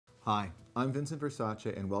Hi, I'm Vincent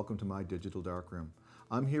Versace and welcome to my digital darkroom.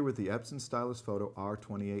 I'm here with the Epson Stylus Photo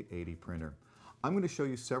R2880 printer. I'm going to show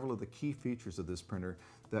you several of the key features of this printer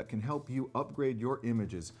that can help you upgrade your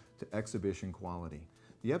images to exhibition quality.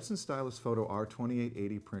 The Epson Stylus Photo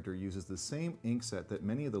R2880 printer uses the same ink set that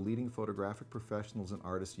many of the leading photographic professionals and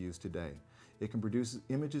artists use today. It can produce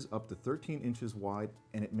images up to 13 inches wide,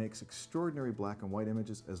 and it makes extraordinary black and white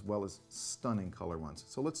images as well as stunning color ones.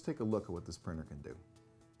 So let's take a look at what this printer can do.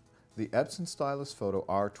 The Epson Stylus Photo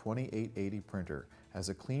R2880 printer has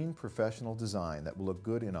a clean, professional design that will look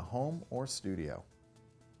good in a home or studio.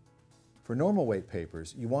 For normal weight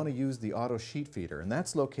papers, you want to use the auto sheet feeder, and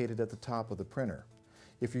that's located at the top of the printer.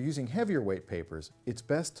 If you're using heavier weight papers, it's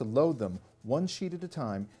best to load them one sheet at a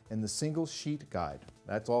time in the single sheet guide.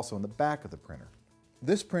 That's also in the back of the printer.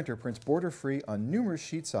 This printer prints border-free on numerous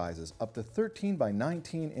sheet sizes up to 13 by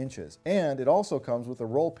 19 inches, and it also comes with a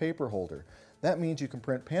roll paper holder. That means you can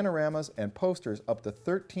print panoramas and posters up to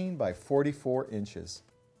 13 by 44 inches.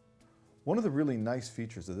 One of the really nice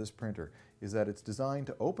features of this printer is that it's designed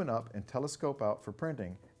to open up and telescope out for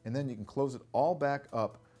printing, and then you can close it all back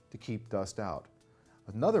up to keep dust out.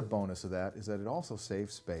 Another bonus of that is that it also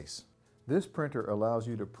saves space. This printer allows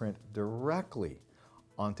you to print directly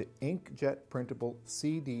onto inkjet printable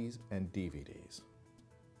CDs and DVDs.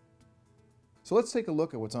 So let's take a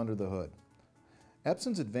look at what's under the hood.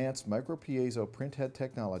 Epson's advanced micro-piezo printhead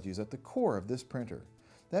technology is at the core of this printer.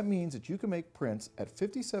 That means that you can make prints at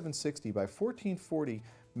 5760 by 1440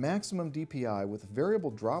 maximum DPI with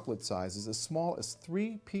variable droplet sizes as small as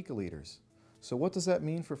 3 picoliters. So what does that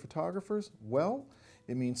mean for photographers? Well,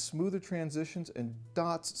 it means smoother transitions and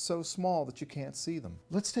dots so small that you can't see them.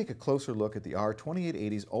 Let's take a closer look at the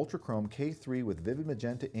R2880's Ultrachrome K3 with Vivid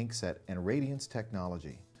Magenta inkset and Radiance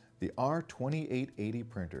technology. The R2880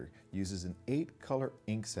 printer uses an 8-color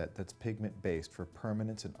inkset that's pigment-based for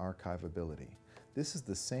permanence and archivability. This is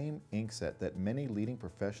the same inkset that many leading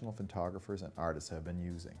professional photographers and artists have been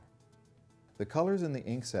using. The colors in the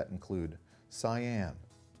inkset include cyan,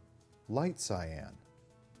 light cyan,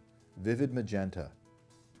 vivid magenta,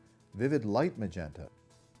 vivid light magenta,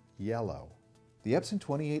 yellow. The Epson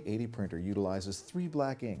 2880 printer utilizes 3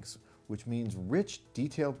 black inks, which means rich,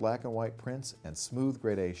 detailed black and white prints and smooth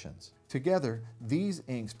gradations. Together, these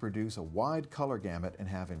inks produce a wide color gamut and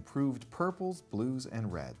have improved purples, blues,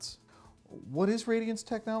 and reds. What is Radiance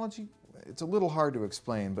technology? It's a little hard to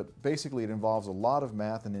explain, but basically it involves a lot of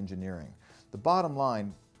math and engineering. The bottom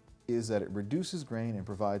line is that it reduces grain and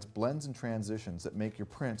provides blends and transitions that make your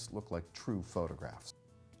prints look like true photographs.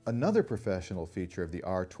 Another professional feature of the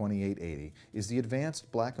R2880 is the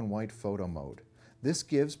advanced black and white photo mode. This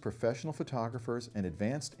gives professional photographers and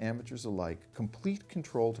advanced amateurs alike complete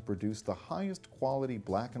control to produce the highest quality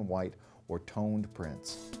black and white or toned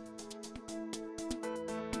prints.